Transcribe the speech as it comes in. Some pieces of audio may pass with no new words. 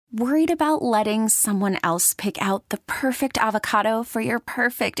Worried about letting someone else pick out the perfect avocado for your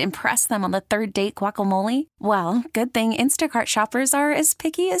perfect impress them on the third date guacamole? Well, good thing Instacart shoppers are as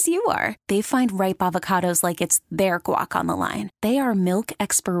picky as you are. They find ripe avocados like it's their guac on the line. They are milk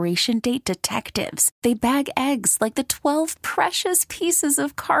expiration date detectives. They bag eggs like the 12 precious pieces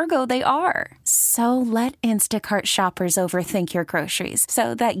of cargo they are. So let Instacart shoppers overthink your groceries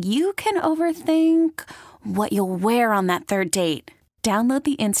so that you can overthink what you'll wear on that third date. Download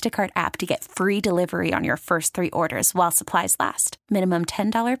the Instacart app to get free delivery on your first 3 orders while supplies last. Minimum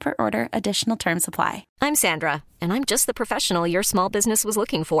 $10 per order. Additional terms apply. I'm Sandra, and I'm just the professional your small business was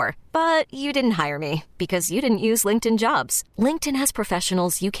looking for. But you didn't hire me because you didn't use LinkedIn Jobs. LinkedIn has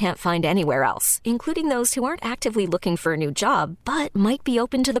professionals you can't find anywhere else, including those who aren't actively looking for a new job, but might be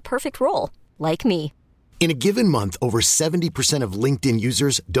open to the perfect role, like me. In a given month, over 70% of LinkedIn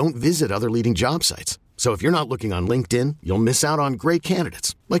users don't visit other leading job sites. So if you're not looking on LinkedIn, you'll miss out on great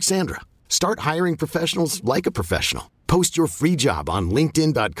candidates like Sandra. Start hiring professionals like a professional. Post your free job on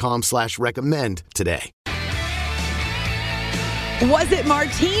linkedin.com/recommend today. Was it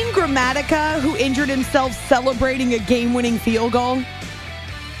Martin Gramatica who injured himself celebrating a game-winning field goal?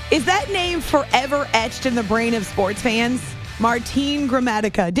 Is that name forever etched in the brain of sports fans? Martin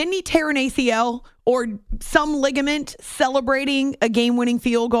Gramatica. Didn't he tear an ACL or some ligament celebrating a game-winning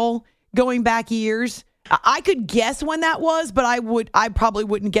field goal going back years? I could guess when that was, but I probably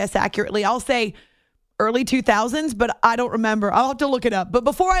wouldn't guess accurately. I'll say early 2000s, but I don't remember. I'll have to look it up. But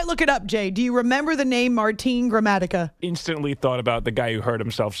before I look it up, Jay, do you remember the name Martin Gramatica? Instantly thought about the guy who hurt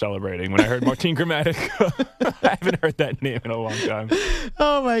himself celebrating when I heard Martin Gramatica. I haven't heard that name in a long time.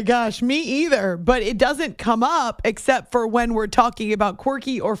 Oh my gosh, me either. But it doesn't come up except for when we're talking about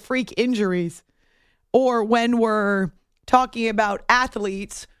quirky or freak injuries, or when we're talking about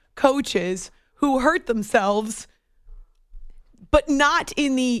athletes, coaches who hurt themselves, but not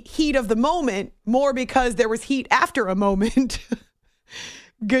in the heat of the moment, more because there was heat after a moment.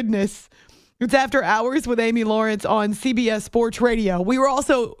 Goodness. It's After Hours with Amy Lawrence on CBS Sports Radio. We were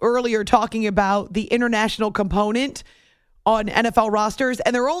also earlier talking about the international component on NFL rosters,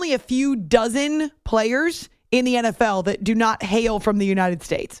 and there are only a few dozen players in the NFL that do not hail from the United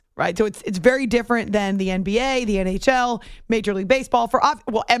States, right? So it's very different than the NBA, the NHL, Major League Baseball,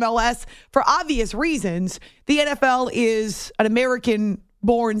 MLS, for obvious reasons. The NFL is an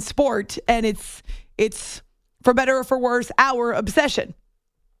American-born sport, and it's for better or for worse, our obsession.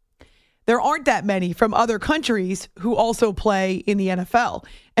 There aren't that many from other countries who also play in the NFL.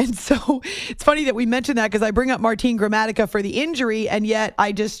 And so it's funny that we mentioned that because I bring up Martin Gramatica for the injury, and yet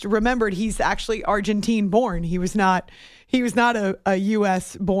I just remembered he's actually Argentine born. He was not a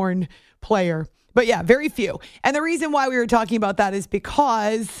US born player. But yeah, very few. And the reason why we were talking about that is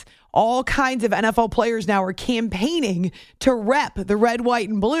because all kinds of NFL players now are campaigning to rep the red, white,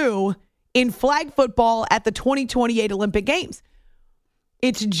 and blue in flag football at the 2028 Olympic Games.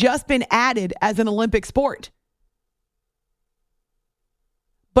 It's just been added as an Olympic sport.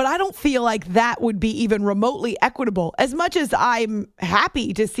 But I don't feel like that would be even remotely equitable. As much as I'm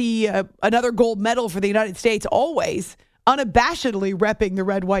happy to see another gold medal for the United States, always unabashedly repping the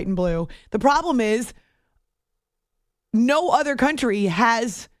red, white, and blue. The problem is no other country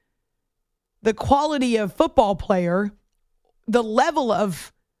has the quality of football player, the level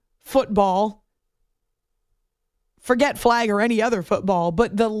of football, forget flag or any other football,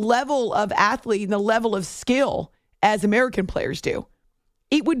 but the level of athlete and the level of skill as American players do.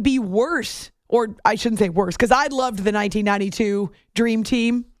 It would be worse, or I shouldn't say worse, because I loved the 1992 Dream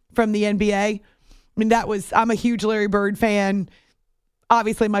Team from the NBA. I mean, I'm a huge Larry Bird fan.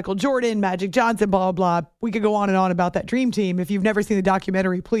 Obviously, Michael Jordan, Magic Johnson, blah, blah, blah. We could go on and on about that Dream Team. If you've never seen the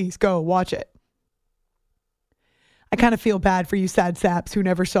documentary, please go watch it. I kind of feel bad for you sad saps who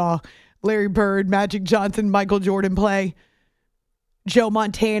never saw Larry Bird, Magic Johnson, Michael Jordan play, Joe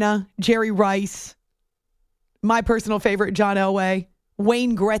Montana, Jerry Rice, my personal favorite, John Elway,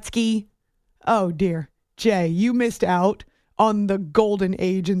 Wayne Gretzky. Oh, dear. Jay, you missed out on the golden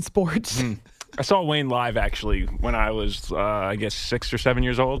age in sports. I saw Wayne live, actually, when I was, I guess, 6 or 7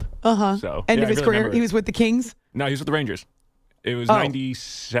 years old. Uh-huh. So, End of his career. He was with the Kings? No, he was with the Rangers. It was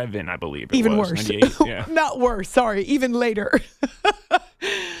 97, I believe. Even worse. 98, yeah. Not worse. Sorry. Even later.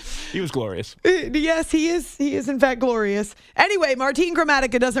 He was glorious. Yes, he is. He is, in fact, glorious. Anyway, Martin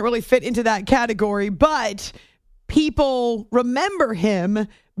Gramatica doesn't really fit into that category, but people remember him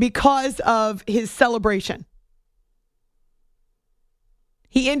because of his celebration.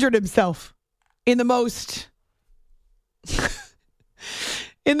 He injured himself in the most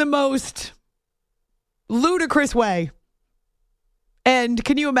ludicrous way. And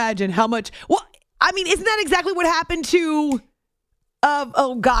can you imagine how much? Well, I mean, isn't that exactly what happened to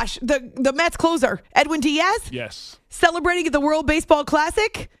the Mets closer, Edwin Diaz? Yes. Celebrating at the World Baseball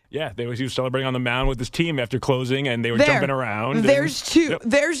Classic? Yeah, he was celebrating on the mound with his team after closing, and they were jumping around. There's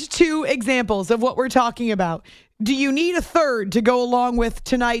two examples of what we're talking about. Do you need a third to go along with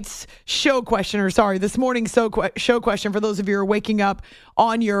tonight's this morning's show question for those of you who are waking up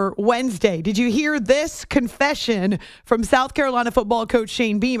on your Wednesday? Did you hear this confession from South Carolina football coach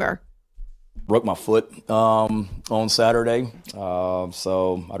Shane Beamer? Broke my foot on Saturday,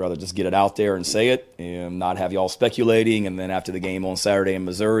 so I'd rather just get it out there and say it and not have y'all speculating. And then after the game on Saturday in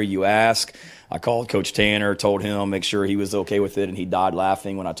Missouri, you ask. I called Coach Tanner, told him, make sure he was okay with it, and he died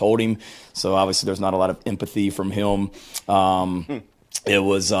laughing when I told him. So obviously there's not a lot of empathy from him. It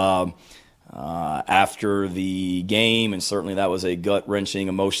was after the game, and certainly that was a gut-wrenching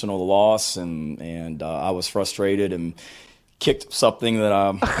emotional loss, and I was frustrated and kicked something that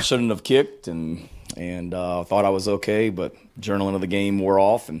I shouldn't have kicked, and thought I was okay, but adrenaline of the game wore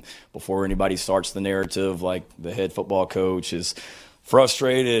off. And before anybody starts the narrative like the head football coach is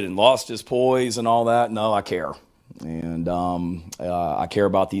frustrated and lost his poise and all that, no, I care. And I care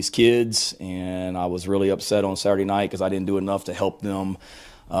about these kids, and I was really upset on Saturday night because I didn't do enough to help them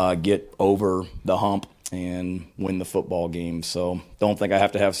get over the hump and win the football game. So don't think I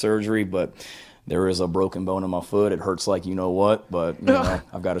have to have surgery, but there is a broken bone in my foot. It hurts like you know what, but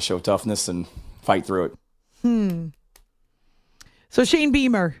I've got to show toughness and fight through it. So Shane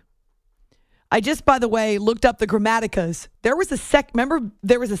Beamer, I just, by the way, looked up the Grammaticas. There was a second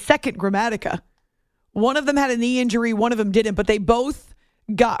Grammatica. One of them had a knee injury, one of them didn't, but they both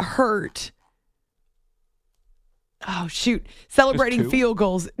got hurt. Oh, shoot. Celebrating field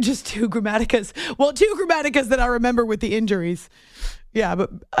goals. Just two Grammaticas. Well, two Grammaticas that I remember with the injuries. Yeah, but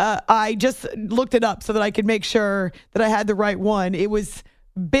I just looked it up so that I could make sure that I had the right one. It was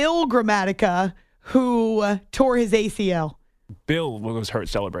Bill Grammatica who tore his ACL. Bill was hurt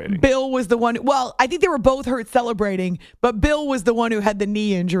celebrating. Bill was the one. Well, I think they were both hurt celebrating, but Bill was the one who had the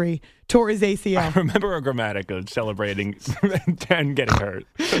knee injury, tore his ACL. I remember a Grammatica celebrating and getting hurt.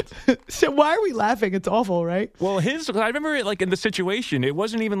 So why are we laughing? It's awful, right? Well, I remember it like in the situation, it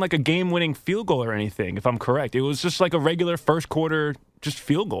wasn't even like a game-winning field goal or anything, if I'm correct. It was just like a regular first quarter just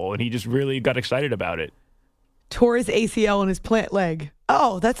field goal, and he just really got excited about it. Tore his ACL on his plant leg.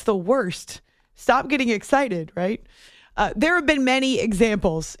 Oh, that's the worst. Stop getting excited, right? There have been many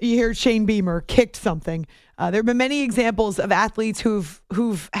examples. You hear Shane Beamer kicked something. There have been many examples of athletes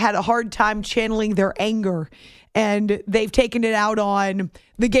who've had a hard time channeling their anger, and they've taken it out on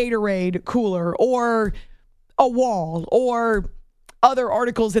the Gatorade cooler or a wall or other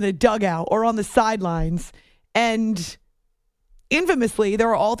articles in a dugout or on the sidelines. And infamously,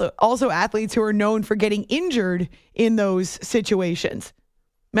 there are also athletes who are known for getting injured in those situations.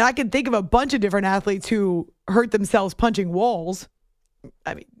 I mean, I can think of a bunch of different athletes who hurt themselves punching walls.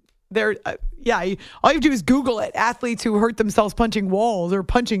 I mean, all you have to do is Google it. Athletes who hurt themselves punching walls or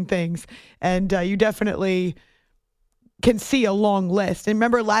punching things. And you definitely can see a long list. And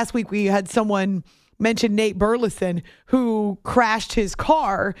remember last week we had someone mention Nate Burleson who crashed his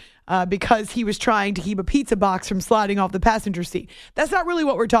car because he was trying to keep a pizza box from sliding off the passenger seat. That's not really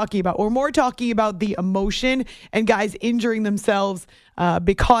what we're talking about. We're more talking about the emotion and guys injuring themselves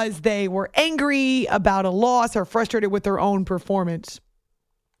because they were angry about a loss or frustrated with their own performance.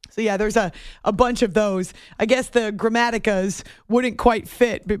 So, yeah, there's a bunch of those. I guess the Grammaticas wouldn't quite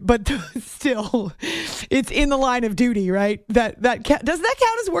fit, but still, it's in the line of duty, right? Doesn't that count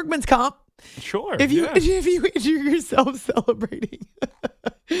as workman's comp? Sure. If you injure yourself celebrating.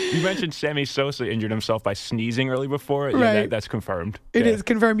 You mentioned Sammy Sosa injured himself by sneezing early before. Yeah, right. That's confirmed. It is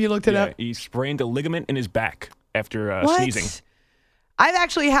confirmed. You looked it up. He sprained a ligament in his back after sneezing. I've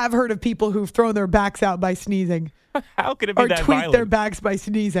actually heard of people who've thrown their backs out by sneezing. How could it be that violent? Or tweaked their backs by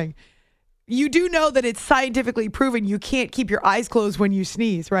sneezing. You do know that it's scientifically proven you can't keep your eyes closed when you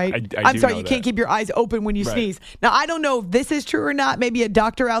sneeze, right? I'm sorry, you can't keep your eyes open when you sneeze. Now, I don't know if this is true or not. Maybe a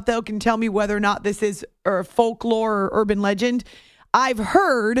doctor out there can tell me whether or not this is folklore or urban legend. I've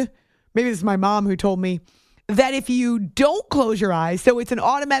heard, maybe this is my mom who told me, that if you don't close your eyes, so it's an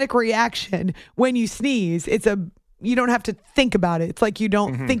automatic reaction when you sneeze, you don't have to think about it. It's like you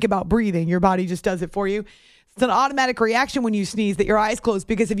don't think about breathing. Your body just does it for you. It's an automatic reaction when you sneeze that your eyes close,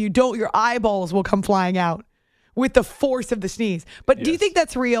 because if you don't, your eyeballs will come flying out with the force of the sneeze. But do you think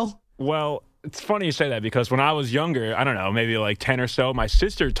that's real? Well, it's funny you say that, because when I was younger, I don't know, maybe like 10 or so, my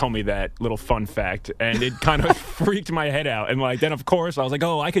sister told me that little fun fact, and it kind of freaked my head out. And then, of course, I was like,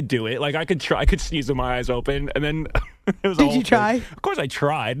 oh, I could do it. Like, I could sneeze with my eyes open. And then it was Did you try? Of course I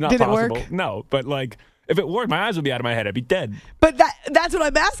tried. Not Did possible. it work? No, but like, if it worked, my eyes would be out of my head. I'd be dead. But that's what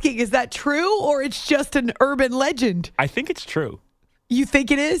I'm asking. Is that true, or it's just an urban legend? I think it's true. You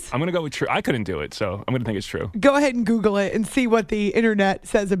think it is? I'm going to go with true. I couldn't do it, so I'm going to think it's true. Go ahead and Google it and see what the internet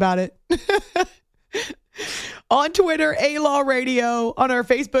says about it. On Twitter, A-Law Radio, on our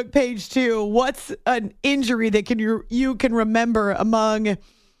Facebook page too. What's an injury that you can remember among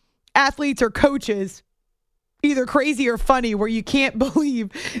athletes or coaches, either crazy or funny, where you can't believe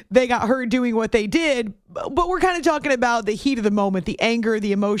they got hurt doing what they did? But we're kind of talking about the heat of the moment, the anger,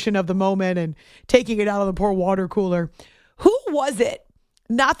 the emotion of the moment, and taking it out of the poor water cooler. Who was it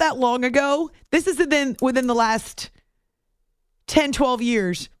not that long ago? This is within the last 10, 12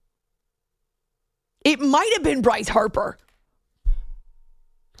 years. It might have been Bryce Harper.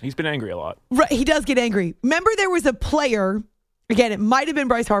 He's been angry a lot. Right, he does get angry. Remember there was a player, again, it might have been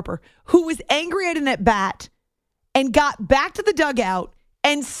Bryce Harper, who was angry at an at-bat and got back to the dugout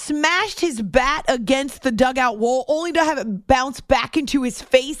and smashed his bat against the dugout wall, only to have it bounce back into his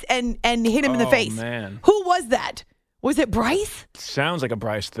face and hit him in the face. Oh, man. Who was that? Was it Bryce? Sounds like a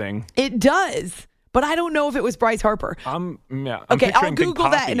Bryce thing. It does, but I don't know if it was Bryce Harper. I'm okay, I'll picturing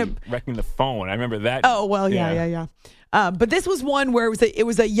Google Big that Papi wrecking the phone. I remember that. Oh, well, yeah. But this was one where it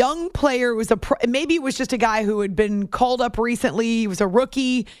was a young player. It was maybe it was just a guy who had been called up recently. He was a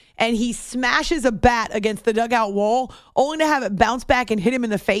rookie, and he smashes a bat against the dugout wall, only to have it bounce back and hit him in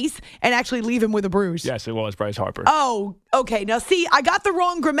the face and actually leave him with a bruise. Yes, it was Bryce Harper. Oh, okay. Now, see, I got the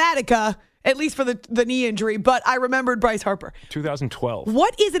wrong grammatica, at least for the knee injury, but I remembered Bryce Harper. 2012.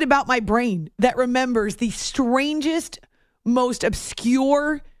 What is it about my brain that remembers the strangest, most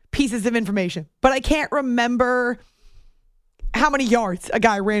obscure pieces of information? But I can't remember how many yards a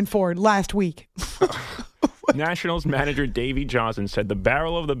guy ran for last week. Nationals manager Davey Johnson said the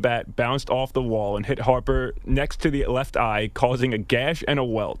barrel of the bat bounced off the wall and hit Harper next to the left eye, causing a gash and a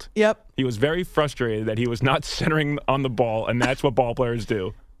welt. Yep. He was very frustrated that he was not centering on the ball, and that's what ball players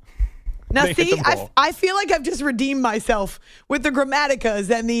do. Now, see, I feel like I've just redeemed myself with the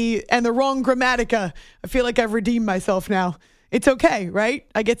grammaticas and the wrong grammatica. I feel like I've redeemed myself now. It's okay, right?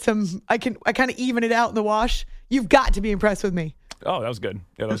 I kind of even it out in the wash. You've got to be impressed with me. Oh, that was good.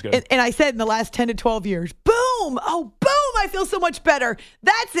 Yeah, that was good. And I said in the last 10 to 12 years, boom! Oh, boom! I feel so much better.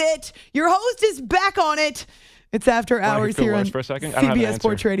 That's it. Your host is back on it. It's After Hours here on for a second? I don't have an CBS answer.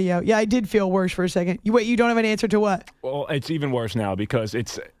 Sports Radio. Yeah, I did feel worse for a second. You don't have an answer to what? Well, it's even worse now because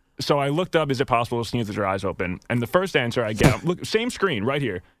it's... So I looked up, is it possible to sneeze with your eyes open? And the first answer I get, look, same screen right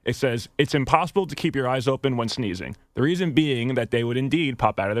here. It says, it's impossible to keep your eyes open when sneezing. The reason being that they would indeed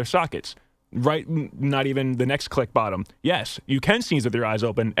pop out of their sockets. Right, not even the next click bottom. Yes, you can sneeze with your eyes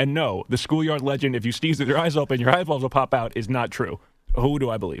open. And no, the schoolyard legend, if you sneeze with your eyes open, your eyeballs will pop out, is not true. Who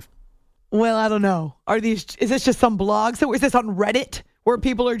do I believe? Well, I don't know. Is this just some blog? So is this on Reddit? Where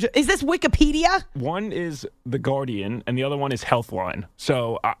people are is this Wikipedia? One is The Guardian, and the other one is Healthline.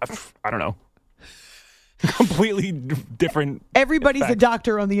 So, I don't know. Completely different. Everybody's facts. a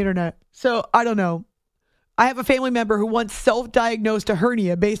doctor on the internet. So, I don't know. I have a family member who once self-diagnosed a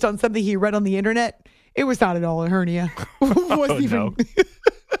hernia based on something he read on the internet. It was not at all a hernia. No.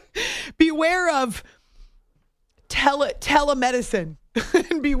 Beware of telemedicine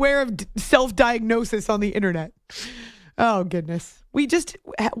and beware of self-diagnosis on the internet. Oh, goodness. We just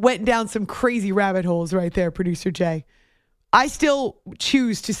went down some crazy rabbit holes right there, Producer Jay. I still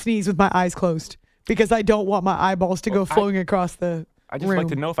choose to sneeze with my eyes closed because I don't want my eyeballs to go flowing across the I just room. like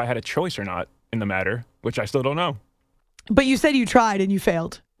to know if I had a choice or not in the matter, which I still don't know. But you said you tried and you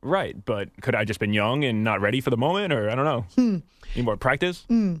failed. Right, but could I just been young and not ready for the moment, or I don't know. Need more practice?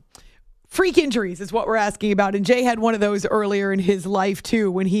 Freak injuries is what we're asking about. And Jay had one of those earlier in his life,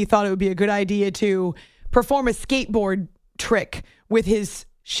 too, when he thought it would be a good idea to perform a skateboard trick with his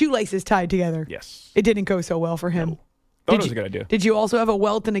shoelaces tied together. Yes. It didn't go so well for him. No. Thought it was a good idea. Did you also have a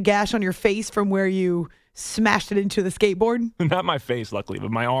welt and a gash on your face from where you smashed it into the skateboard? Not my face, luckily, but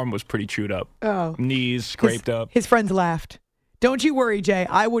my arm was pretty chewed up. Oh. Knees scraped up. His friends laughed. Don't you worry, Jay.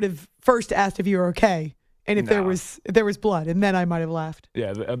 I would have first asked if you were okay and if there was blood, and then I might have laughed.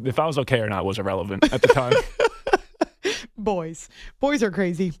 Yeah, if I was okay or not was irrelevant at the time. Boys are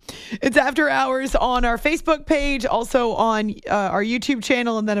crazy. It's After Hours on our Facebook page, also on our YouTube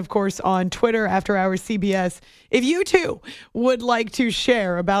channel, and then, of course, on Twitter, After Hours CBS. If you, too, would like to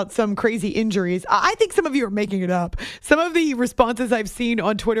share about some crazy injuries, I think some of you are making it up. Some of the responses I've seen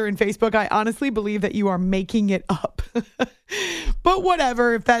on Twitter and Facebook, I honestly believe that you are making it up. But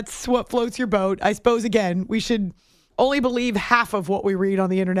whatever, if that's what floats your boat, I suppose, again, we should only believe half of what we read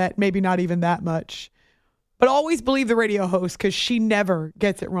on the internet, maybe not even that much. But always believe the radio host because she never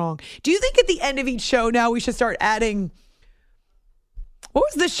gets it wrong. Do you think at the end of each show now we should start adding, what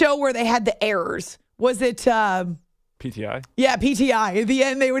was the show where they had the errors? Was it PTI? Yeah, PTI. At the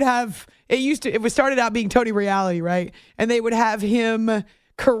end, they would have, it started out being Tony Reality, right? And they would have him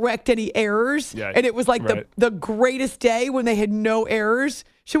correct any errors. Yeah, and it was like right. the greatest day when they had no errors.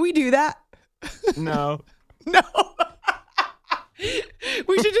 Should we do that? No. No.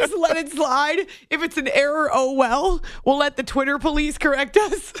 We should just let it slide. If it's an error, oh well. We'll let the Twitter police correct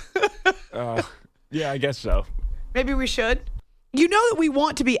us. Yeah, I guess so. Maybe we should. You know that we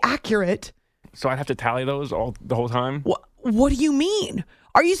want to be accurate. So I'd have to tally those the whole time? What do you mean?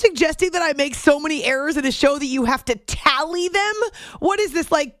 Are you suggesting that I make so many errors in a show that you have to tally them? What is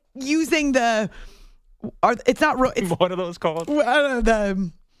this, like using it's not... What are those called? I don't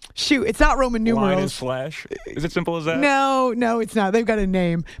know, it's not Roman numerals. Line and slash? Is it simple as that? No, it's not. They've got a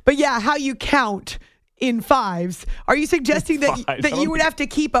name. But yeah, how you count in fives. Are you suggesting that you would have to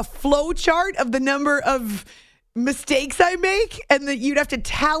keep a flow chart of the number of mistakes I make and that you'd have to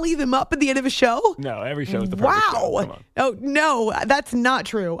tally them up at the end of a show? No, every show is the perfect show. Come on. Oh, no, that's not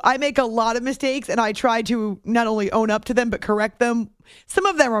true. I make a lot of mistakes and I try to not only own up to them, but correct them. Some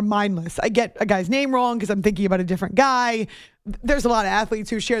of them are mindless. I get a guy's name wrong because I'm thinking about a different guy. There's a lot of athletes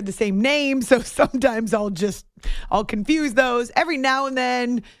who share the same name, so sometimes I'll confuse those. Every now and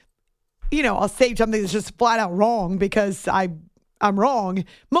then, I'll say something that's just flat out wrong because I'm wrong.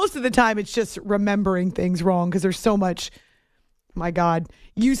 Most of the time, it's just remembering things wrong because there's so much, my God,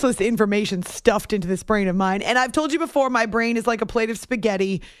 useless information stuffed into this brain of mine. And I've told you before, my brain is like a plate of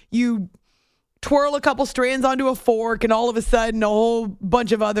spaghetti. You twirl a couple strands onto a fork and all of a sudden a whole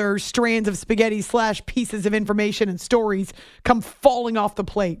bunch of other strands of spaghetti / pieces of information and stories come falling off the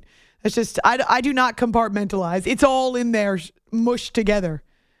plate. It's just, I do not compartmentalize. It's all in there mushed together.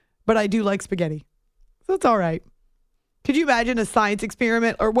 But I do like spaghetti. So it's all right. Could you imagine a science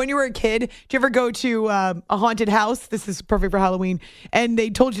experiment? Or when you were a kid, did you ever go to a haunted house? This is perfect for Halloween. And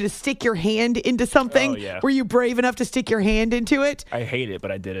they told you to stick your hand into something. Oh, yeah. Were you brave enough to stick your hand into it? I hate it,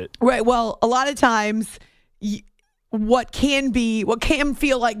 but I did it. Right. Well, a lot of times, what can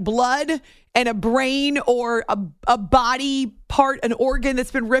feel like blood and a brain or a body part, an organ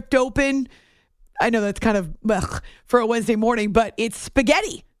that's been ripped open. I know that's kind of for a Wednesday morning, but it's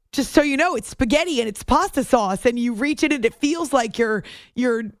spaghetti. Just so you know, it's spaghetti and it's pasta sauce, and you reach it and it feels like you're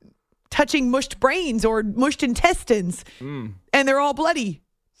touching mushed brains or mushed intestines, and they're all bloody.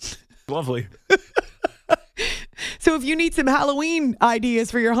 Lovely. So if you need some Halloween ideas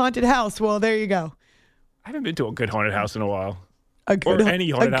for your haunted house, well, there you go. I haven't been to a good haunted house in a while. Any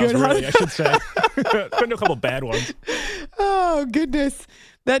haunted house, really, I should say. Been to a couple bad ones. Oh, goodness.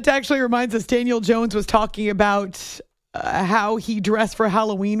 That actually reminds us, Daniel Jones was talking about how he dressed for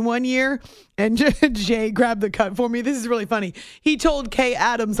Halloween one year, and Jay grabbed the cut for me. This is really funny. He told Kay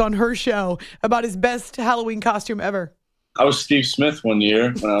Adams on her show about his best Halloween costume ever. I was Steve Smith one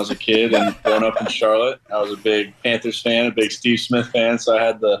year when I was a kid and growing up in Charlotte. I was a big Panthers fan, a big Steve Smith fan, so I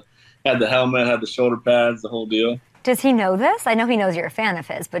had the helmet, had the shoulder pads, the whole deal. Does he know this? I know he knows you're a fan of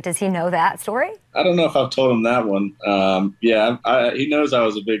his, but does he know that story? I don't know if I've told him that one. He knows I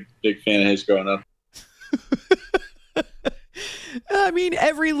was a big fan of his growing up. I mean,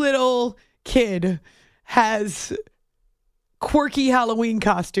 every little kid has quirky Halloween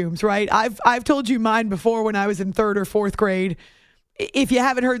costumes, right? I've told you mine before when I was in 3rd or 4th grade. If you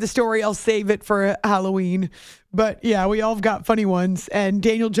haven't heard the story, I'll save it for Halloween. But yeah, we all got funny ones. And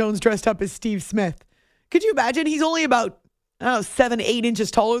Daniel Jones dressed up as Steve Smith. Could you imagine? He's only about 7-8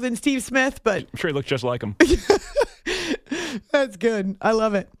 inches taller than Steve Smith, but I'm sure he looks just like him. That's good. I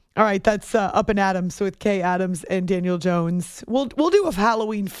love it. All right, that's Up and Adams with Kay Adams and Daniel Jones. We'll do a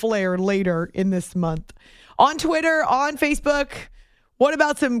Halloween flair later in this month. On Twitter, on Facebook, what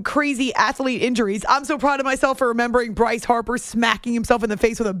about some crazy athlete injuries? I'm so proud of myself for remembering Bryce Harper smacking himself in the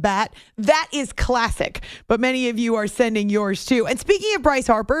face with a bat. That is classic. But many of you are sending yours too. And speaking of Bryce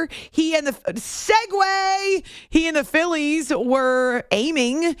Harper, he and the Phillies were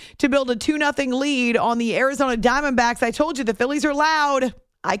aiming to build a 2-0 lead on the Arizona Diamondbacks. I told you the Phillies are loud.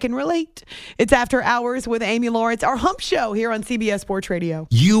 I can relate. It's After Hours with Amy Lawrence, our hump show here on CBS Sports Radio.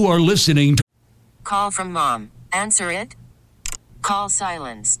 You are listening to Call from Mom. Answer it. Call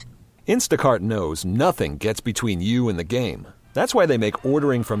silenced. Instacart knows nothing gets between you and the game. That's why they make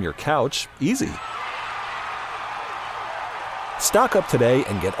ordering from your couch easy. Stock up today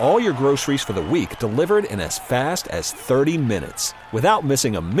and get all your groceries for the week delivered in as fast as 30 minutes without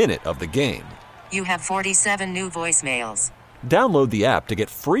missing a minute of the game. You have 47 new voicemails. Download the app to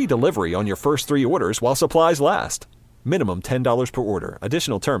get free delivery on your first 3 orders while supplies last. Minimum $10 per order.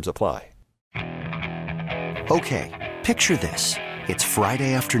 Additional terms apply. Okay, picture this. It's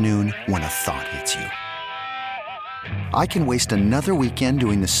Friday afternoon when a thought hits you. I can waste another weekend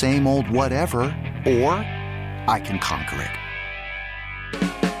doing the same old whatever, or I can conquer it.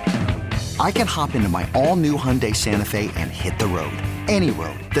 I can hop into my all-new Hyundai Santa Fe and hit the road. Any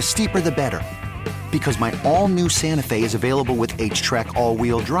road. The steeper, the better. Because my all-new Santa Fe is available with H-Track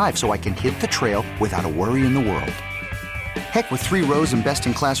all-wheel drive, so I can hit the trail without a worry in the world. Heck, with 3 rows and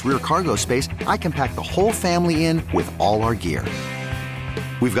best-in-class rear cargo space, I can pack the whole family in with all our gear.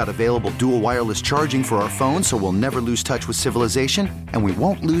 We've got available dual wireless charging for our phones, so we'll never lose touch with civilization, and we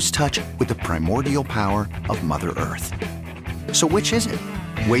won't lose touch with the primordial power of Mother Earth. So which is it?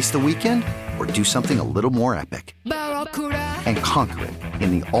 Waste the weekend or do something a little more epic? And conquer it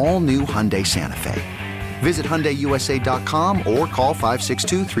in the all-new Hyundai Santa Fe. Visit HyundaiUSA.com or call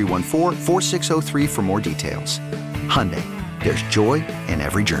 562-314-4603 for more details. Hyundai, there's joy in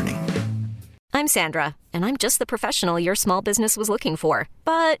every journey. I'm Sandra, and I'm just the professional your small business was looking for.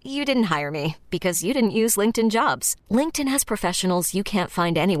 But you didn't hire me because you didn't use LinkedIn Jobs. LinkedIn has professionals you can't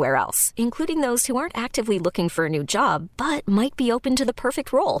find anywhere else, including those who aren't actively looking for a new job, but might be open to the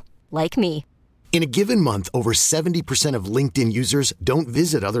perfect role, like me. In a given month, over 70% of LinkedIn users don't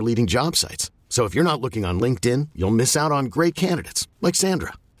visit other leading job sites. So if you're not looking on LinkedIn, you'll miss out on great candidates like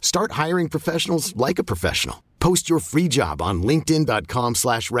Sandra. Start hiring professionals like a professional. Post your free job on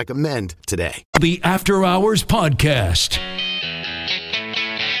linkedin.com/recommend today. The After Hours Podcast.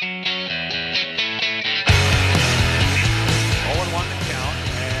 0-1 to count,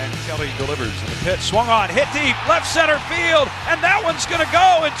 and Kelly delivers. The pitch swung on, hit deep, left center field, and that one's going to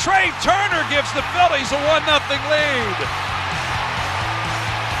go, and Trey Turner gives the Phillies a 1-0 lead.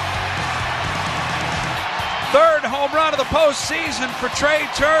 Third home run of the postseason for Trey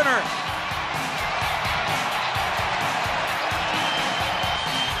Turner.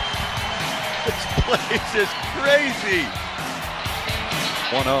 This place is crazy.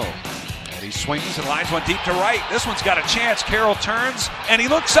 1-0. And he swings and lines one deep to right. This one's got a chance. Carroll turns, and he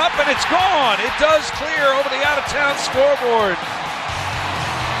looks up, and it's gone. It does clear over the out-of-town scoreboard.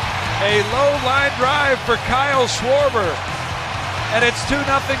 A low line drive for Kyle Schwarber. And it's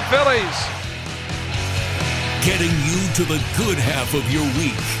 2-0 Phillies. Getting you to the good half of your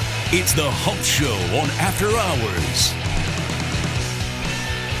week. It's the Hump Show on After Hours.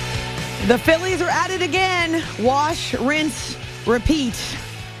 The Phillies are at it again. Wash, rinse, repeat.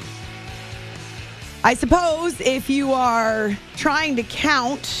 I suppose if you are trying to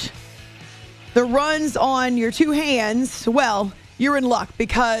count the runs on your two hands, well, you're in luck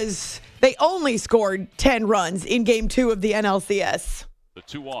because they only scored 10 runs in Game 2 of the NLCS. The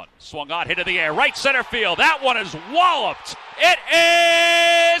 2-1, swung on, hit in the air, right center field. That one is walloped. It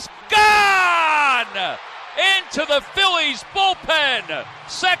is gone! Into the Phillies bullpen.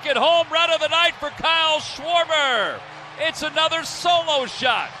 Second home run of the night for Kyle Schwarber. It's another solo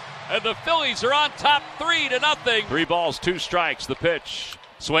shot. And the Phillies are on top 3-0. 3 balls, 2 strikes. The pitch.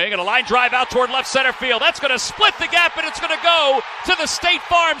 Swing and a line drive out toward left center field. That's going to split the gap, and it's going to go to the State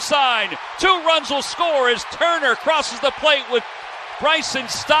Farm sign. 2 runs will score as Turner crosses the plate with Bryson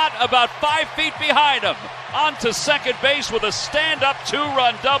Stott about 5 feet behind him. On to second base with a stand-up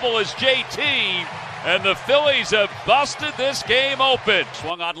 2-run double as JT. And the Phillies have busted this game open.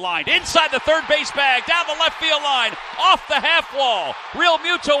 Swung on line, inside the third base bag, down the left field line, off the half wall. Real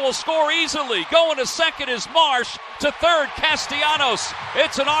Muto will score easily. Going to second is Marsh. To third, Castellanos.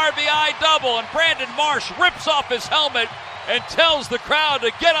 It's an RBI double, and Brandon Marsh rips off his helmet and tells the crowd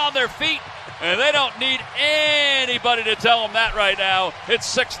to get on their feet. And they don't need anybody to tell them that right now. It's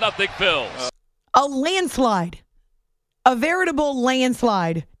 6-0 Phils. A landslide. A veritable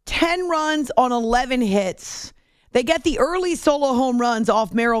landslide. 10 runs on 11 hits. They get the early solo home runs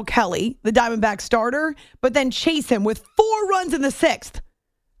off Merrill Kelly, the Diamondback starter, but then chase him with 4 runs in the 6th.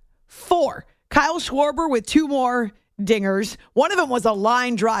 4. Kyle Schwarber with 2 more dingers. One of them was a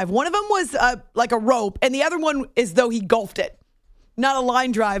line drive. One of them was like a rope, and the other one is though he golfed it. Not a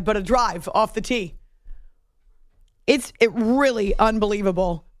line drive, but a drive off the tee. It's really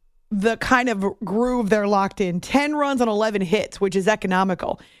unbelievable, the kind of groove they're locked in. 10 runs on 11 hits, which is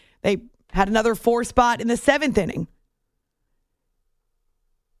economical. They had another 4 spot in the 7th inning.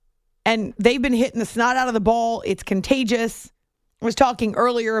 And they've been hitting the snot out of the ball. It's contagious. I was talking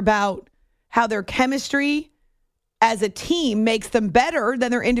earlier about how their chemistry as a team makes them better than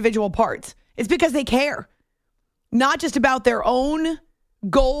their individual parts. It's because they care. Not just about their own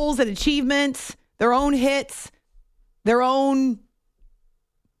goals and achievements, their own hits, their own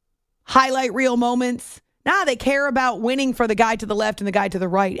highlight reel moments. Nah, they care about winning for the guy to the left and the guy to the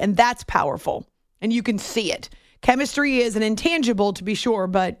right, and that's powerful. And you can see it. Chemistry is an intangible, to be sure,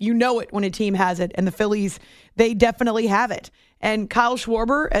 but you know it when a team has it, and the Phillies, they definitely have it. And Kyle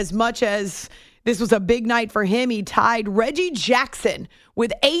Schwarber, as much as This was a big night for him. He tied Reggie Jackson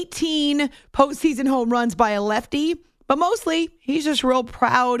with 18 postseason home runs by a lefty. But mostly, he's just real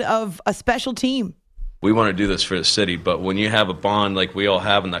proud of a special team. We want to do this for the city, but when you have a bond like we all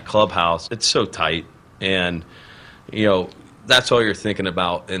have in that clubhouse, it's so tight. And, that's all you're thinking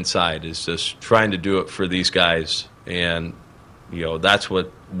about inside is just trying to do it for these guys. And, that's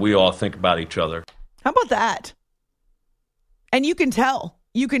what we all think about each other. How about that? And you can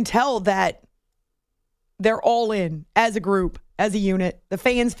tell that they're all in as a group, as a unit. The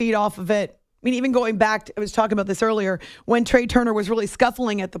fans feed off of it. I mean, even going back, I was talking about this earlier, when Trey Turner was really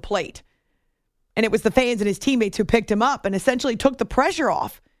scuffling at the plate. And it was the fans and his teammates who picked him up and essentially took the pressure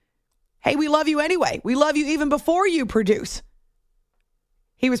off. Hey, we love you anyway. We love you even before you produce.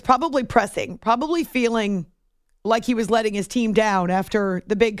 He was probably pressing, probably feeling like he was letting his team down after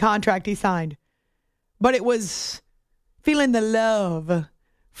the big contract he signed. But it was feeling the love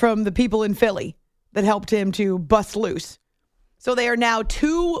from the people in Philly that helped him to bust loose. So they are now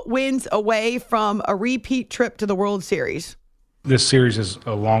 2 wins away from a repeat trip to the World Series. This series is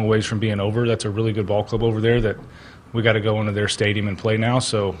a long ways from being over. That's a really good ball club over there that we got to go into their stadium and play now.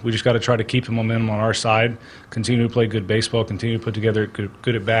 So we just got to try to keep the momentum on our side, continue to play good baseball, continue to put together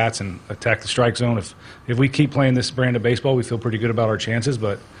good at bats and attack the strike zone. If we keep playing this brand of baseball, we feel pretty good about our chances,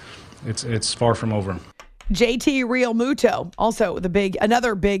 but it's far from over. JT Realmuto, also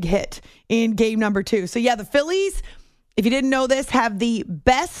another big hit in game number 2. So yeah, the Phillies, if you didn't know this, have the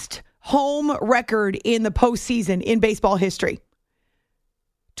best home record in the postseason in baseball history.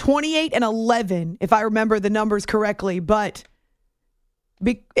 28-11, if I remember the numbers correctly, and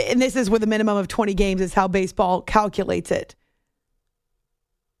this is with a minimum of 20 games is how baseball calculates it.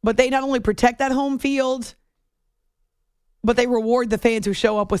 But they not only protect that home field, but they reward the fans who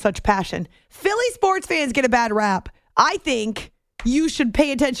show up with such passion. Philly sports fans get a bad rap. I think you should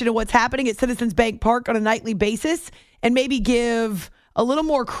pay attention to what's happening at Citizens Bank Park on a nightly basis and maybe give a little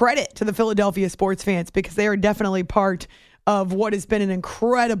more credit to the Philadelphia sports fans because they are definitely part of what has been an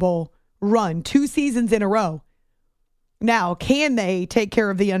incredible run, 2 seasons in a row. Now, can they take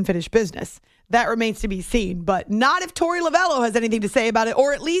care of the unfinished business? That remains to be seen, but not if Torey Lovello has anything to say about it,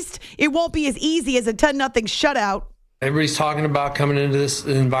 or at least it won't be as easy as a 10-0 shutout. Everybody's talking about coming into this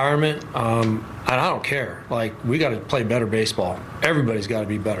environment, and I don't care. We got to play better baseball. Everybody's got to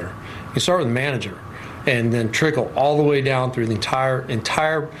be better. You start with the manager, and then trickle all the way down through the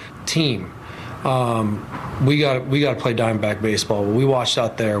entire team. We got to play Diamondback baseball. What we watched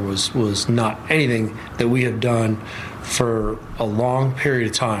out there was not anything that we have done for a long period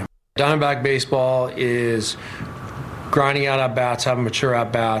of time. Diamondback baseball is grinding out at-bats, having mature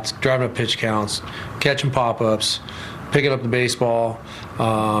at-bats, driving up pitch counts, catching pop-ups, picking up the baseball.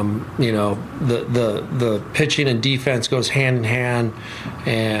 The pitching and defense goes hand in hand,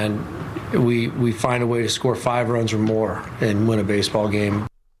 and we find a way to score 5 runs or more and win a baseball game.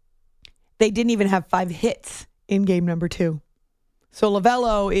 They didn't even have 5 hits in game number 2. So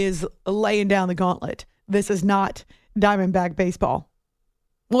Lovello is laying down the gauntlet. This is not Diamondback baseball.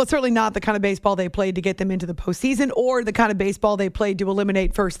 Well, it's certainly not the kind of baseball they played to get them into the postseason or the kind of baseball they played to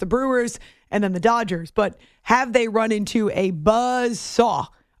eliminate first the Brewers and then the Dodgers. But have they run into a buzzsaw,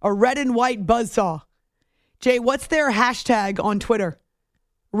 a red and white buzzsaw? Jay, what's their hashtag on Twitter?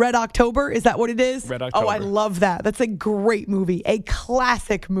 Red October? Is that what it is? Red October. Oh, I love that. That's a great movie, a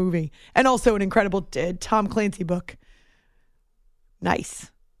classic movie, and also an incredible Tom Clancy book. Nice.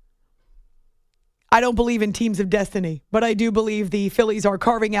 I don't believe in teams of destiny, but I do believe the Phillies are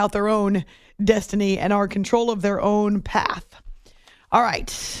carving out their own destiny and are in control of their own path. All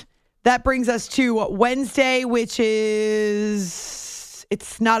right. That brings us to Wednesday, which is,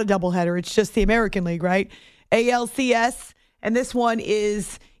 it's not a doubleheader. It's just the American League, right? ALCS. And this one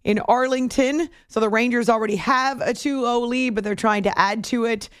is in Arlington. So the Rangers already have a 2-0 lead, but they're trying to add to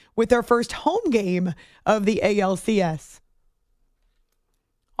it with their first home game of the ALCS.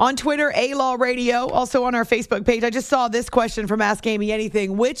 On Twitter, A-Law Radio, also on our Facebook page, I just saw this question from Ask Amy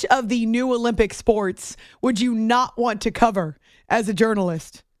Anything. Which of the new Olympic sports would you not want to cover as a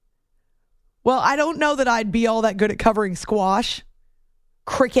journalist? Well, I don't know that I'd be all that good at covering squash.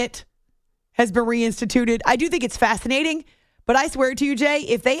 Cricket has been reinstituted. I do think it's fascinating. But I swear to you, Jay,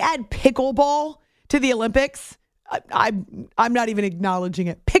 if they add pickleball to the Olympics, I'm not even acknowledging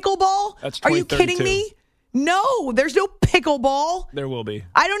it. Pickleball? That's Are you kidding me? No, there's no pickleball. There will be.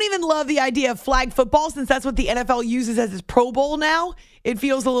 I don't even love the idea of flag football since that's what the NFL uses as its Pro Bowl now. It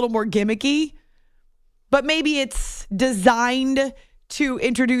feels a little more gimmicky. But maybe it's designed to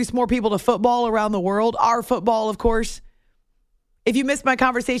introduce more people to football around the world. Our football, of course. If you missed my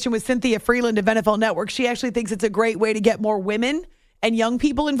conversation with Cynthia Freeland of NFL Network, she actually thinks it's a great way to get more women and young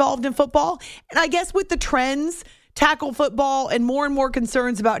people involved in football. And I guess with the trends, tackle football, and more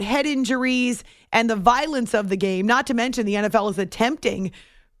concerns about head injuries and the violence of the game, not to mention the NFL is attempting,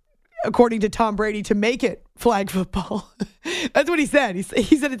 according to Tom Brady, to make it flag football. That's what he said. He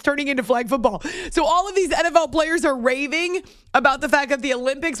said it's turning into flag football. So all of these NFL players are raving about the fact that the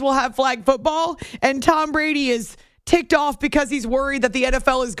Olympics will have flag football, and Tom Brady is ticked off because he's worried that the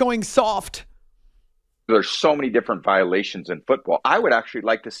NFL is going soft. There's so many different violations in football. I would actually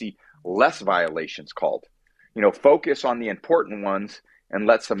like to see less violations called. Focus on the important ones and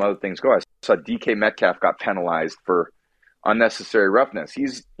let some other things go. I saw DK Metcalf got penalized for unnecessary roughness.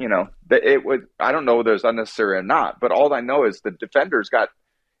 He's, I don't know whether it's unnecessary or not, but all I know is the defender's got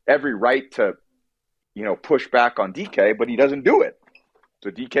every right to, push back on DK, but he doesn't do it. So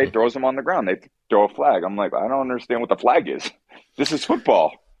DK throws him on the ground. They throw a flag. I'm like, I don't understand what the flag is. This is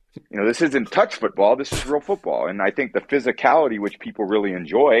football. This isn't touch football. This is real football. And I think the physicality, which people really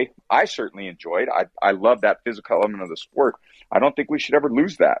enjoy, I certainly enjoyed. I love that physical element of the sport. I don't think we should ever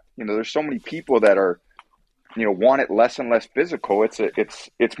lose that. There's so many people that are, want it less and less physical.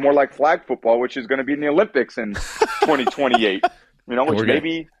 It's more like flag football, which is going to be in the Olympics in 2028. Which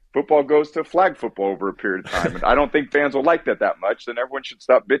maybe football goes to flag football over a period of time. And I don't think fans will like that much. Then everyone should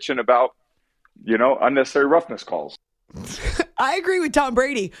stop bitching about, unnecessary roughness calls. I agree with Tom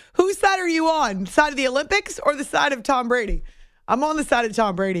Brady. Whose side are you on? Side of the Olympics or the side of Tom Brady? I'm on the side of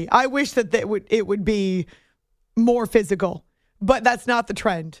Tom Brady. I wish that it would be more physical, but that's not the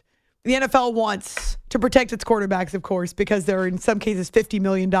trend. The NFL wants to protect its quarterbacks, of course, because they're in some cases $50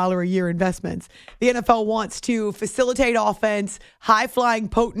 million a year investments. The NFL wants to facilitate offense, high-flying,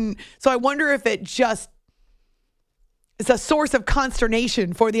 potent. So I wonder if it just is a source of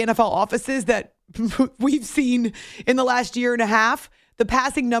consternation for the NFL offices that we've seen in the last year and a half. The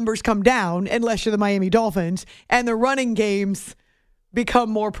passing numbers come down, unless you're the Miami Dolphins, and the running games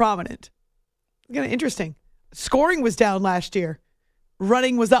become more prominent. Kind of interesting. Scoring was down last year.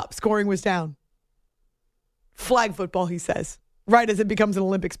 Running was up. Scoring was down. Flag football, he says, right as it becomes an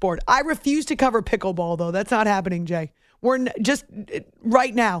Olympic sport. I refuse to cover pickleball, though. That's not happening, Jay. We're just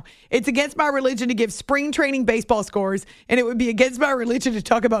right now. It's against my religion to give spring training baseball scores, and it would be against my religion to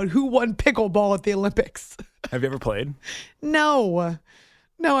talk about who won pickleball at the Olympics. Have you ever played? No,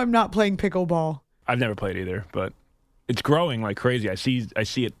 I'm not playing pickleball. I've never played either, but it's growing like crazy. I see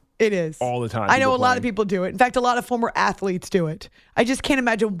it. It is all the time. I know a lot of people do it. In fact, a lot of former athletes do it. I just can't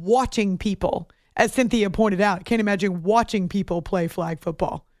imagine watching people, as Cynthia pointed out, can't imagine watching people play play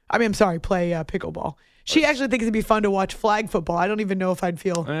pickleball. She actually thinks it'd be fun to watch flag football. I don't even know if I'd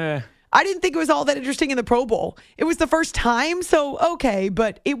feel. I didn't think it was all that interesting in the Pro Bowl. It was the first time, so okay,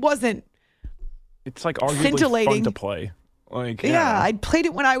 but it wasn't. It's like arguably fun to play. I played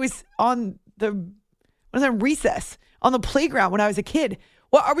it when I was on recess on the playground when I was a kid.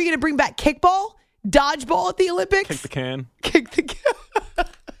 What are we going to bring back? Kickball, dodgeball at the Olympics? Kick the can. Kick the can.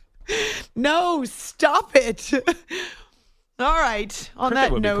 No, stop it. All right. On Cricket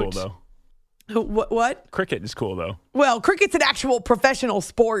that would note, be cool, though. What? Cricket is cool, though. Well, cricket's an actual professional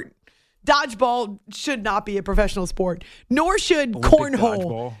sport. Dodgeball should not be a professional sport, nor should Olympic cornhole.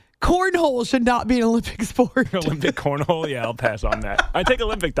 Dodgeball. Cornhole should not be an Olympic sport. Olympic cornhole? Yeah, I'll pass on that. I take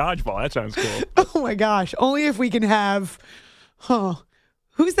Olympic dodgeball. That sounds cool. Oh, my gosh. Only if we can have,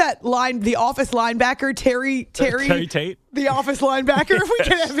 who's that The Office linebacker, Terry Tate? The Office linebacker. If we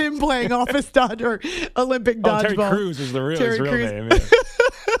can have him playing Office or Olympic dodgeball. Terry Crews is his real name.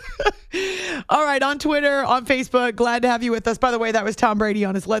 Yeah. All right, on Twitter, on Facebook, glad to have you with us. By the way, that was Tom Brady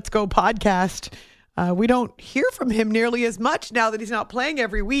on his Let's Go podcast. We don't hear from him nearly as much now that he's not playing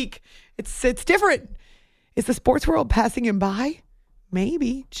every week. It's different. Is the sports world passing him by?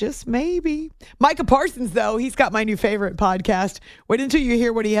 Maybe, just maybe. Micah Parsons, though, he's got my new favorite podcast. Wait until you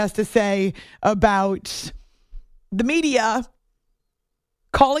hear what he has to say about the media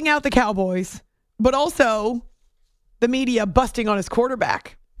calling out the Cowboys, but also the media busting on his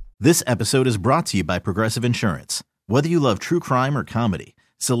quarterback. This episode is brought to you by Progressive Insurance. Whether you love true crime or comedy,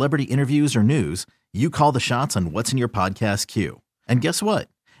 celebrity interviews or news, you call the shots on what's in your podcast queue. And guess what?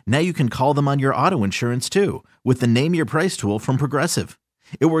 Now you can call them on your auto insurance too with the Name Your Price tool from Progressive.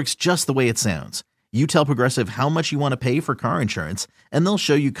 It works just the way it sounds. You tell Progressive how much you want to pay for car insurance, and they'll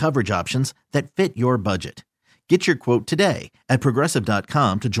show you coverage options that fit your budget. Get your quote today at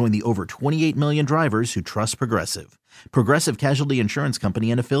Progressive.com to join the over 28 million drivers who trust Progressive. Progressive Casualty Insurance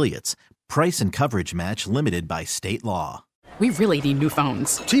Company and Affiliates. Price and coverage match limited by state law. We really need new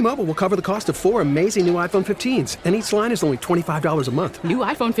phones. T-Mobile will cover the cost of 4 amazing new iPhone 15s, and each line is only $25 a month. New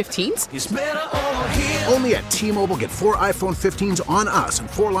iPhone 15s? It's better over here. Only at T-Mobile, get 4 iPhone 15s on us and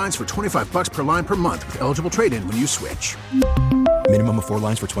 4 lines for $25 per line per month with eligible trade-in when you switch. Minimum of 4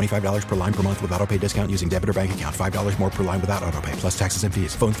 lines for $25 per line per month with autopay discount using debit or bank account. $5 more per line without autopay, plus taxes and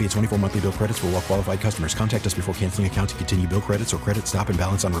fees. Phone fee at 24 monthly bill credits for well-qualified customers. Contact us before canceling account to continue bill credits or credit stop and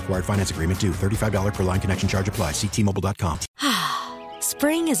balance on required finance agreement due. $35 per line connection charge applies. See T-Mobile.com.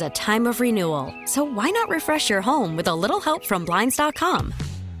 Spring is a time of renewal, so why not refresh your home with a little help from Blinds.com?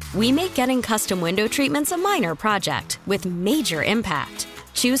 We make getting custom window treatments a minor project with major impact.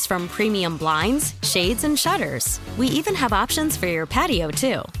 Choose from premium blinds, shades, and shutters. We even have options for your patio,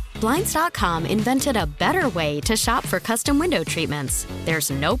 too. Blinds.com invented a better way to shop for custom window treatments.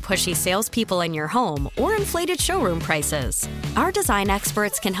 There's no pushy salespeople in your home or inflated showroom prices. Our design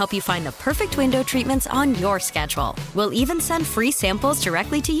experts can help you find the perfect window treatments on your schedule. We'll even send free samples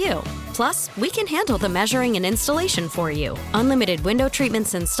directly to you. Plus, we can handle the measuring and installation for you. Unlimited window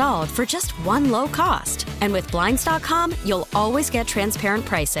treatments installed for just one low cost. And with Blinds.com, you'll always get transparent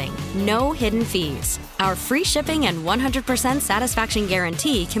pricing. No hidden fees. Our free shipping and 100% satisfaction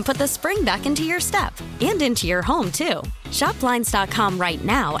guarantee can put the spring back into your step and into your home, too. Shop Blinds.com right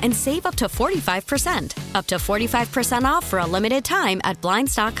now and save up to 45%. Up to 45% off for a limited time at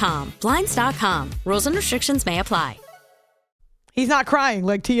Blinds.com. Blinds.com. Rules and restrictions may apply. He's not crying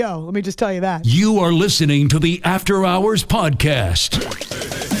like T.O. Let me just tell you that. You are listening to the After Hours Podcast.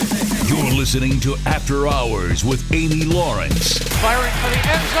 You're listening to After Hours with Amy Lawrence. Firing for the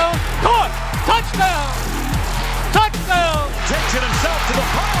end zone. Caught! Touchdown! Touchdown! Takes it himself to the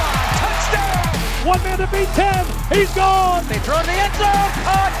pylon. Touchdown! One man to beat 10. He's gone. They throw in the end zone.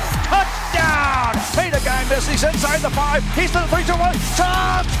 Caught! Touchdown! Hey, the guy missed. He's inside the 5. He's to the 3-2-1.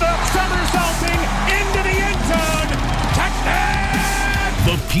 Touchdown! Somersaulting into the end zone. Touchdown!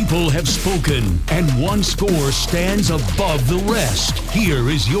 The people have spoken, and one score stands above the rest. Here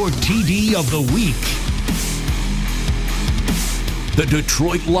is your TD of the week. The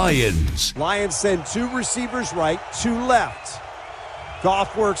Detroit Lions. Lions send 2 receivers right, 2 left.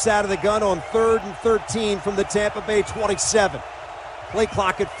 Goff works out of the gun on 3rd and 13 from the Tampa Bay 27. Play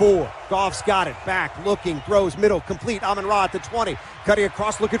clock at 4. Goff's got it. Back, looking, throws, middle, complete. Amon-Ra at the 20. Cutting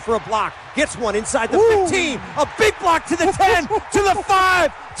across, looking for a block. Gets one inside the 15. A big block to the 10, to the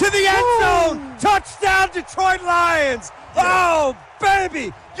 5, to the end zone. Touchdown, Detroit Lions. Oh,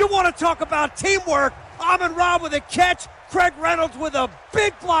 baby. You want to talk about teamwork. Amon-Ra with a catch. Craig Reynolds with a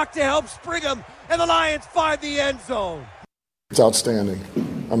big block to help spring him. And the Lions find the end zone. It's outstanding.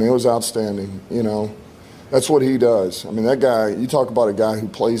 I mean, it was outstanding, you know. That's what he does. I mean, that guy, you talk about a guy who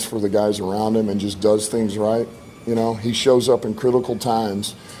plays for the guys around him and just does things right. You know, he shows up in critical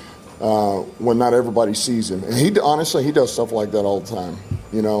times when not everybody sees him. And he does stuff like that all the time,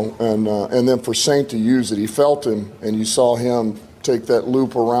 you know. And then for Saint to use it, he felt him, and you saw him take that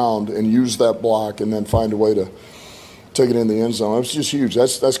loop around and use that block and then find a way to take it in the end zone. It was just huge.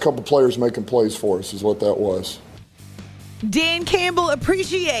 That's a couple players making plays for us is what that was. Dan Campbell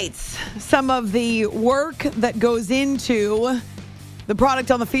appreciates some of the work that goes into the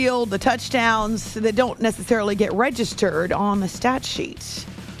product on the field, the touchdowns that don't necessarily get registered on the stat sheet.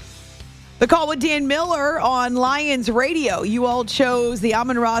 The Call with Dan Miller on Lions Radio. You all chose the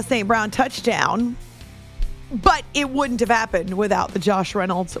Amon-Ra St. Brown touchdown, but it wouldn't have happened without the Josh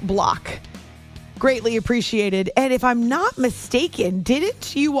Reynolds block. Greatly appreciated. And if I'm not mistaken,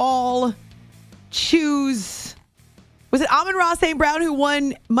 didn't you all choose... Was it Amon-Ra St. Brown who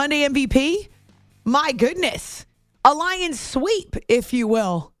won Monday MVP? My goodness. A Lions sweep, if you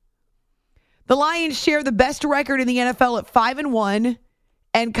will. The Lions share the best record in the NFL at 5-1.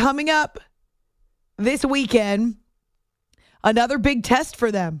 And coming up this weekend, another big test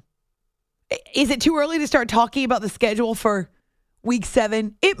for them. Is it too early to start talking about the schedule for week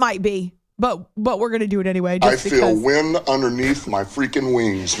 7? It might be, but we're going to do it anyway. I feel wind underneath my freaking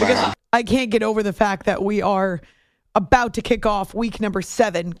wings, man. I can't get over the fact that we are about to kick off week number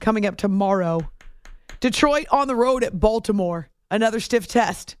 7 coming up tomorrow. Detroit on the road at Baltimore. Another stiff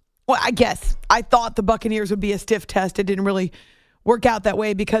test. Well, I thought the Buccaneers would be a stiff test. It didn't really work out that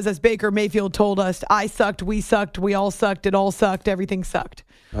way because, as Baker Mayfield told us, I sucked, we all sucked, it all sucked, everything sucked.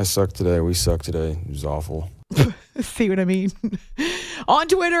 I sucked today, we sucked today. It was awful. See what I mean? On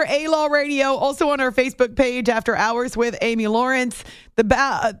Twitter, A-Law Radio. Also on our Facebook page, After Hours with Amy Lawrence.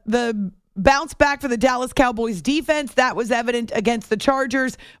 The bounce back for the Dallas Cowboys defense, that was evident against the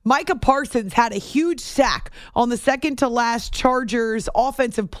Chargers. Micah Parsons had a huge sack on the second to last Chargers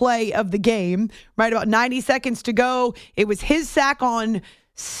offensive play of the game. Right about 90 seconds to go. It was his sack on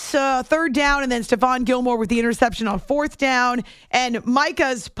third down, and then Stephon Gilmore with the interception on fourth down. And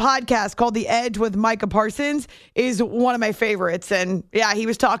Micah's podcast called The Edge with Micah Parsons is one of my favorites. And yeah, he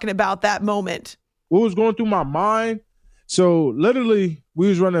was talking about that moment. What was going through my mind? So literally, we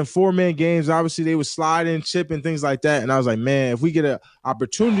was running 4-man games. Obviously, they was sliding, chipping, things like that. And I was like, man, if we get an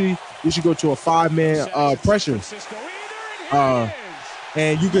opportunity, we should go to a 5-man pressure.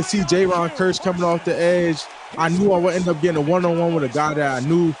 And you can see J-Ron Kirsch coming off the edge. I knew I would end up getting a one-on-one with a guy that I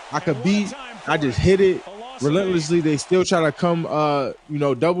knew I could beat. I just hit it relentlessly. They still try to come,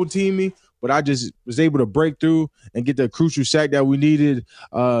 double team me. But I just was able to break through and get the crucial sack that we needed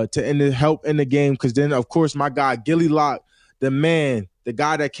to help in the game. Because then, of course, my guy, Gilly Lock, the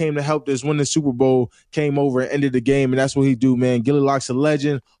guy that came to help us win the Super Bowl, came over and ended the game. And that's what he do, man. Gilly Lock's a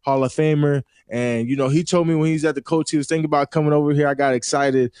legend, Hall of Famer. And, he told me when he was at the coach, he was thinking about coming over here. I got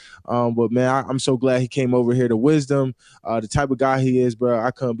excited. But, man, I'm so glad he came over here. The wisdom, the type of guy he is, bro,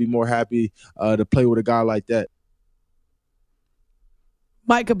 I couldn't be more happy to play with a guy like that.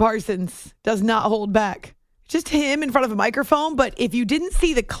 Micah Parsons does not hold back. Just him in front of a microphone. But if you didn't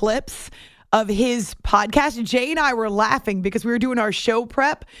see the clips of his podcast, Jay and I were laughing because we were doing our show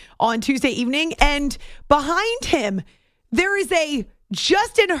prep on Tuesday evening. And behind him, there is a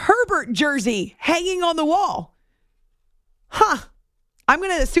Justin Herbert jersey hanging on the wall. I'm going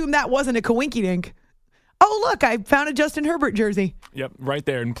to assume that wasn't a coinkydink. Oh, look, I found a Justin Herbert jersey. Yep, right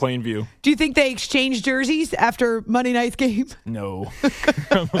there in plain view. Do you think they exchanged jerseys after Monday night's game? No.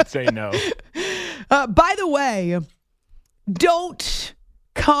 I would say no. By the way, don't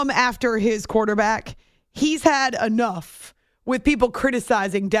come after his quarterback. He's had enough with people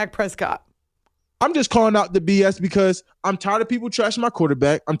criticizing Dak Prescott. I'm just calling out the BS because I'm tired of people trashing my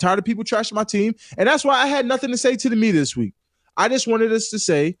quarterback. I'm tired of people trashing my team. And that's why I had nothing to say to the media this week. I just wanted us to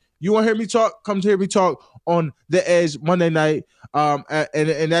say, you want to hear me talk? Come to hear me talk on the Edge Monday night.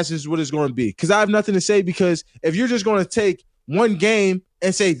 And that's just what it's going to be. Because I have nothing to say, because if you're just going to take one game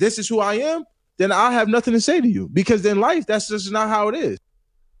and say, this is who I am, then I have nothing to say to you. Because in life, that's just not how it is.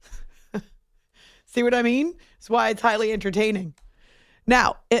 See what I mean? That's why it's highly entertaining.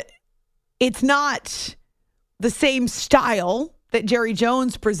 Now, it's not the same style that Jerry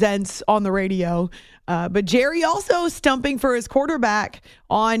Jones presents on the radio. But Jerry also stumping for his quarterback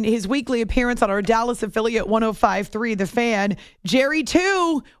on his weekly appearance on our Dallas affiliate 105.3 The Fan. Jerry,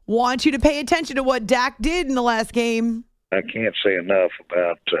 too, wants you to pay attention to what Dak did in the last game. I can't say enough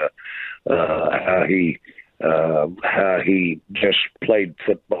about how he just played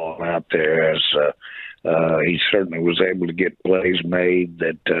football out there. As he certainly was able to get plays made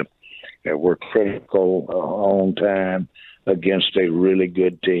that were critical on time against a really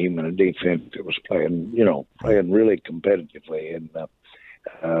good team and a defense that was playing really competitively in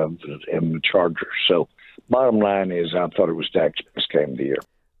the Chargers. So bottom line is, I thought it was Dak's best game of the year.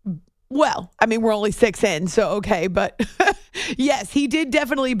 Well, I mean, we're only 6 in, so okay. But yes, he did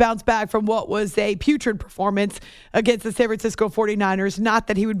definitely bounce back from what was a putrid performance against the San Francisco 49ers. Not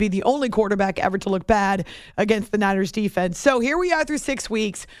that he would be the only quarterback ever to look bad against the Niners defense. So here we are through 6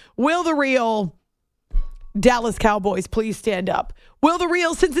 weeks. Will the real Dallas Cowboys please stand up? Will the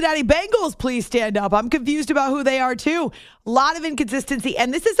real Cincinnati Bengals please stand up? I'm confused about who they are too. A lot of inconsistency.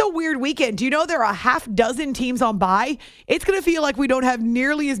 And this is a weird weekend. Do you know there are a half dozen teams on bye? It's going to feel like we don't have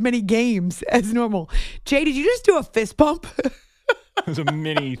nearly as many games as normal. Jay, did you just do a fist bump? It was a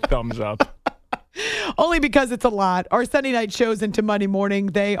mini thumbs up. Only because it's a lot. Our Sunday night shows into Monday morning,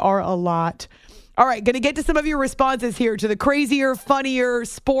 they are a lot. All right, going to get to some of your responses here to the crazier, funnier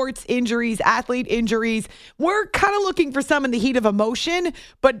sports injuries, athlete injuries. We're kind of looking for some in the heat of emotion,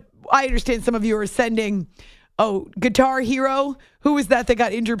 but I understand some of you are sending, Guitar Hero. Who was that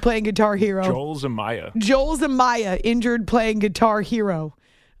got injured playing Guitar Hero? Joel Zamaya. Joel Zamaya injured playing Guitar Hero.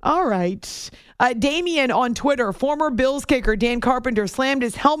 All right. Damian on Twitter, former Bills kicker Dan Carpenter slammed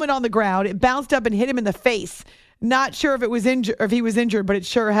his helmet on the ground. It bounced up and hit him in the face. Not sure if he was injured, but it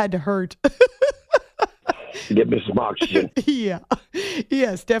sure had to hurt. Get me some oxygen. Yeah.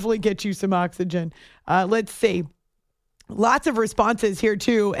 Yes, definitely get you some oxygen. Let's see. Lots of responses here,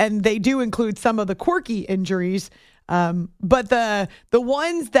 too, and they do include some of the quirky injuries. But the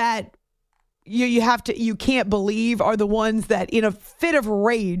ones that you can't believe are the ones that in a fit of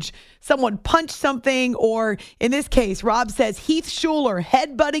rage, someone punched something, or in this case, Rob says Heath Schuler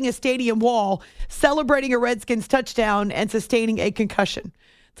headbutting a stadium wall, celebrating a Redskins touchdown and sustaining a concussion.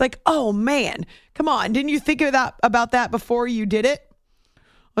 It's like, oh man, come on. Didn't you think about that before you did it?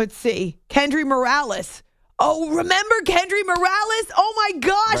 Let's see. Kendry Morales. Oh, remember Kendry Morales? Oh my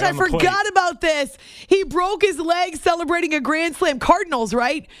gosh, I forgot about this. He broke his leg celebrating a Grand Slam. Cardinals,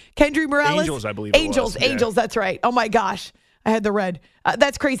 right? Kendry Morales? Angels, I believe. Angels, that's right. Oh my gosh. I had the red.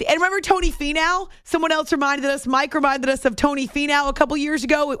 That's crazy. And remember Tony Finau? Someone else Mike reminded us of Tony Finau a couple years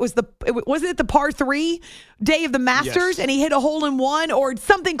ago. Wasn't it the par 3 day of the Masters? Yes. And he hit a hole-in-one or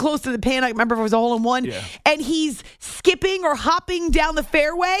something close to the pin. I can't remember if it was a hole-in-one. Yeah. And he's skipping or hopping down the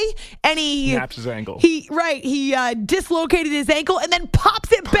fairway. And he snaps his ankle. He dislocated his ankle and then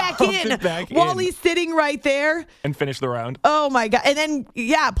pops it back in while he's sitting right there. And finished the round. Oh, my God. And then,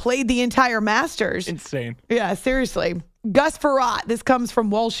 played the entire Masters. Insane. Yeah, seriously. Gus Farrat, this comes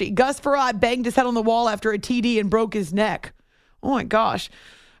from Walshy. Gus Farrat banged his head on the wall after a TD and broke his neck. Oh, my gosh.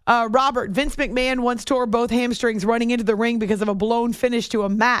 Robert, Vince McMahon once tore both hamstrings running into the ring because of a blown finish to a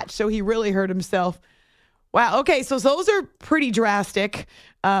match, so he really hurt himself. Wow, okay, so those are pretty drastic.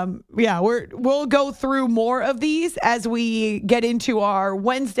 We'll go through more of these as we get into our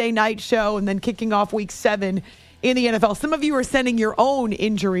Wednesday night show and then kicking off week 7 in the NFL. Some of you are sending your own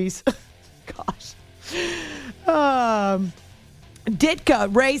injuries. Gosh.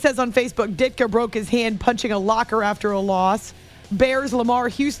 Ditka, Ray says on Facebook, Ditka broke his hand punching a locker after a loss. Bears Lamar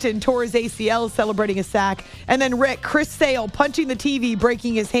Houston tore his ACL celebrating a sack. And then Rick, Chris Sale punching the TV,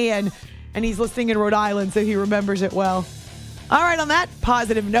 breaking his hand. And he's listening in Rhode Island, so he remembers it well. All right, on that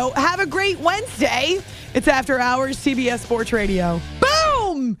positive note, have a great Wednesday. It's After Hours, CBS Sports Radio.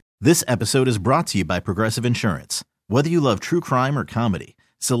 Boom! This episode is brought to you by Progressive Insurance. Whether you love true crime or comedy,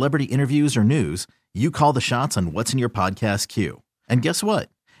 celebrity interviews or news, you call the shots on what's in your podcast queue. And guess what?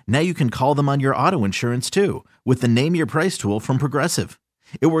 Now you can call them on your auto insurance too with the Name Your Price tool from Progressive.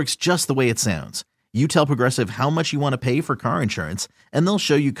 It works just the way it sounds. You tell Progressive how much you want to pay for car insurance, and they'll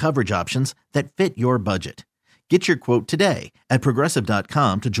show you coverage options that fit your budget. Get your quote today at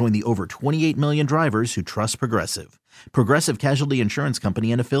Progressive.com to join the over 28 million drivers who trust Progressive. Progressive Casualty Insurance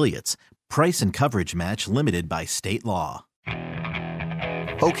Company and Affiliates. Price and coverage match limited by state law.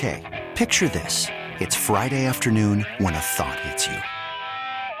 Okay, picture this. It's Friday afternoon when a thought hits you.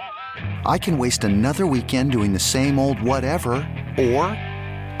 I can waste another weekend doing the same old whatever, or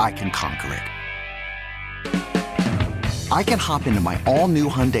I can conquer it. I can hop into my all-new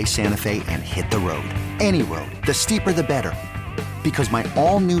Hyundai Santa Fe and hit the road. Any road. The steeper, the better. Because my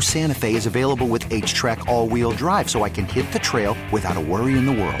all-new Santa Fe is available with H-Track all-wheel drive, so I can hit the trail without a worry in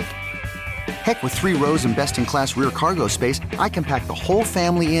the world. Heck, with 3 rows and best-in-class rear cargo space, I can pack the whole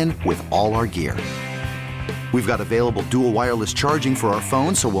family in with all our gear. We've got available dual wireless charging for our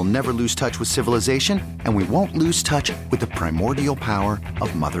phones, so we'll never lose touch with civilization, and we won't lose touch with the primordial power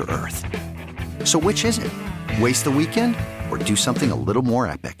of Mother Earth. So which is it? Waste the weekend or do something a little more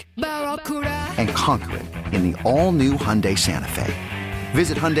epic? And conquer it in the all-new Hyundai Santa Fe.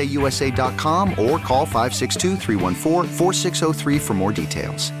 Visit HyundaiUSA.com or call 562-314-4603 for more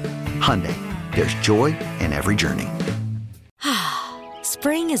details. Hyundai, there's joy in every journey.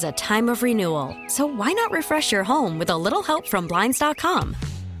 Spring is a time of renewal, so why not refresh your home with a little help from Blinds.com?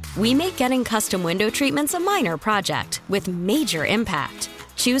 We make getting custom window treatments a minor project with major impact.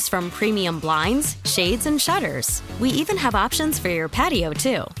 Choose from premium blinds, shades, and shutters. We even have options for your patio,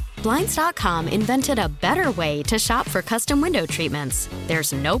 too. Blinds.com invented a better way to shop for custom window treatments.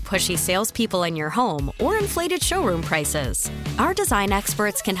 There's no pushy salespeople in your home or inflated showroom prices. Our design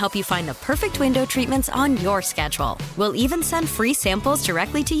experts can help you find the perfect window treatments on your schedule. We'll even send free samples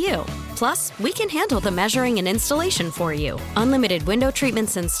directly to you. Plus, we can handle the measuring and installation for you. Unlimited window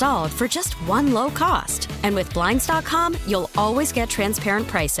treatments installed for just one low cost. And with Blinds.com, you'll always get transparent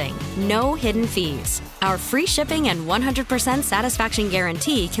pricing. No hidden fees. Our free shipping and 100% satisfaction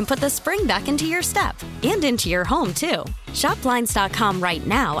guarantee can put the spring back into your step and into your home, too. Shop Blinds.com right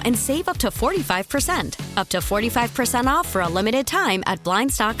now and save up to 45%. Up to 45% off for a limited time at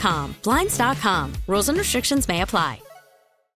Blinds.com. Blinds.com. Rules and restrictions may apply.